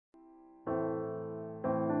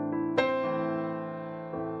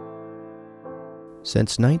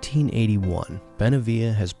Since 1981,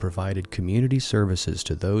 Benevilla has provided community services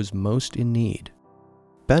to those most in need.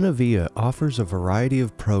 Benevilla offers a variety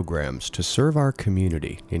of programs to serve our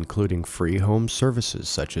community, including free home services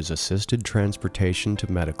such as assisted transportation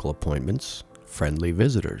to medical appointments, friendly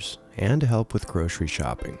visitors, and help with grocery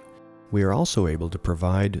shopping. We are also able to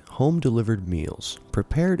provide home-delivered meals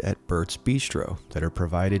prepared at Bert's Bistro that are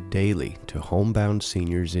provided daily to homebound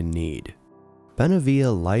seniors in need.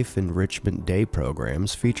 Benevilla Life Enrichment Day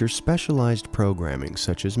Programs feature specialized programming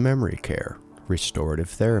such as memory care, restorative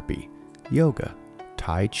therapy, yoga,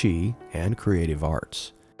 Tai Chi, and creative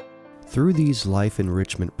arts. Through these life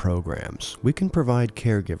enrichment programs, we can provide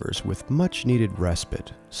caregivers with much-needed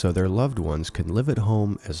respite so their loved ones can live at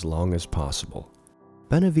home as long as possible.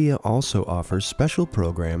 Benevilla also offers special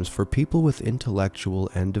programs for people with intellectual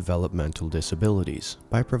and developmental disabilities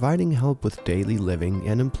by providing help with daily living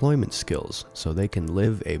and employment skills so they can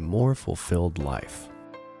live a more fulfilled life.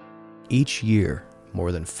 Each year,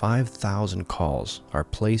 more than 5,000 calls are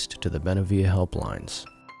placed to the Benevilla helplines.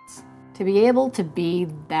 To be able to be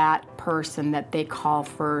that person that they call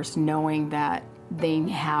first, knowing that they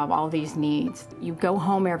have all these needs, you go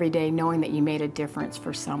home every day knowing that you made a difference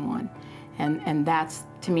for someone. And that's,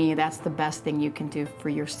 to me, that's the best thing you can do for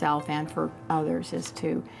yourself and for others is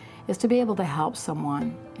to be able to help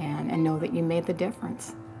someone and know that you made the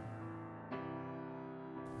difference.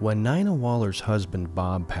 When Nina Waller's husband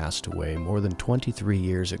Bob passed away more than 23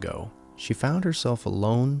 years ago, she found herself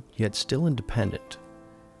alone yet still independent.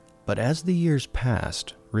 But as the years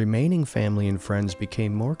passed, remaining family and friends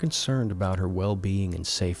became more concerned about her well-being and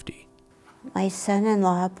safety. My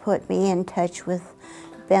son-in-law put me in touch with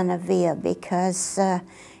Benevilla because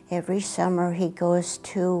every summer he goes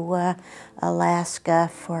to Alaska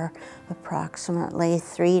for approximately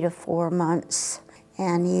 3 to 4 months,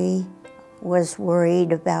 and he was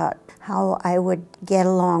worried about how I would get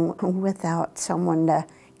along without someone to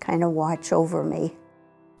kind of watch over me.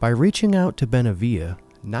 By reaching out to Benevilla,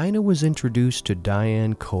 Nina was introduced to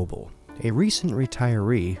Diane Coble, a recent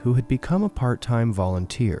retiree who had become a part-time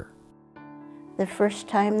volunteer. The first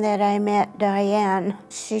time that I met Diane,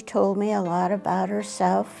 she told me a lot about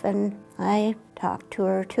herself, and I talked to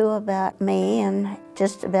her too about me and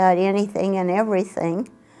just about anything and everything.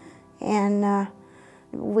 And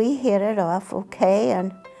we hit it off okay,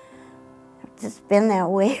 and it's been that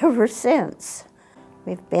way ever since.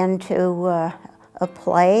 We've been to a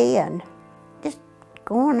play and just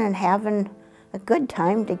going and having a good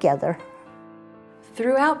time together.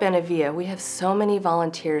 Throughout Benevilla, we have so many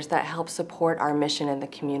volunteers that help support our mission in the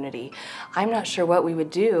community. I'm not sure what we would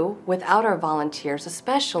do without our volunteers,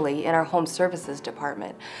 especially in our home services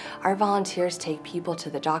department. Our volunteers take people to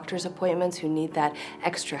the doctor's appointments who need that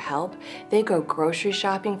extra help. They go grocery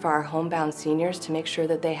shopping for our homebound seniors to make sure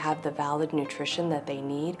that they have the valid nutrition that they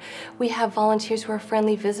need. We have volunteers who are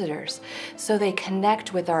friendly visitors, so they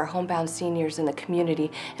connect with our homebound seniors in the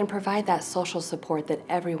community and provide that social support that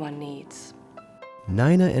everyone needs.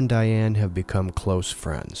 Nina and Diane have become close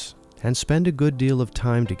friends and spend a good deal of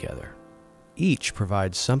time together. Each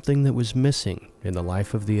provides something that was missing in the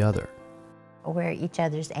life of the other. We're each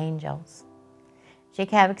other's angels. She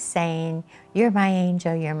kept saying, "You're my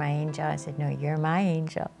angel, you're my angel." I said, "No, you're my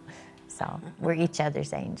angel." So we're each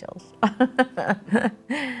other's angels.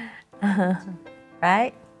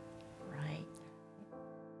 Right?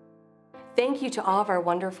 Thank you to all of our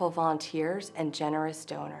wonderful volunteers and generous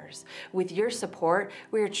donors. With your support,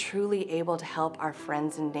 we are truly able to help our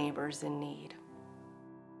friends and neighbors in need.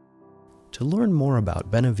 To learn more about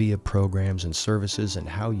Benevilla programs and services and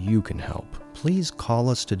how you can help, please call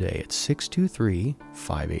us today at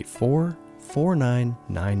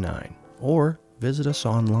 623-584-4999 or visit us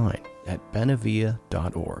online at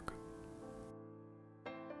benevilla.org.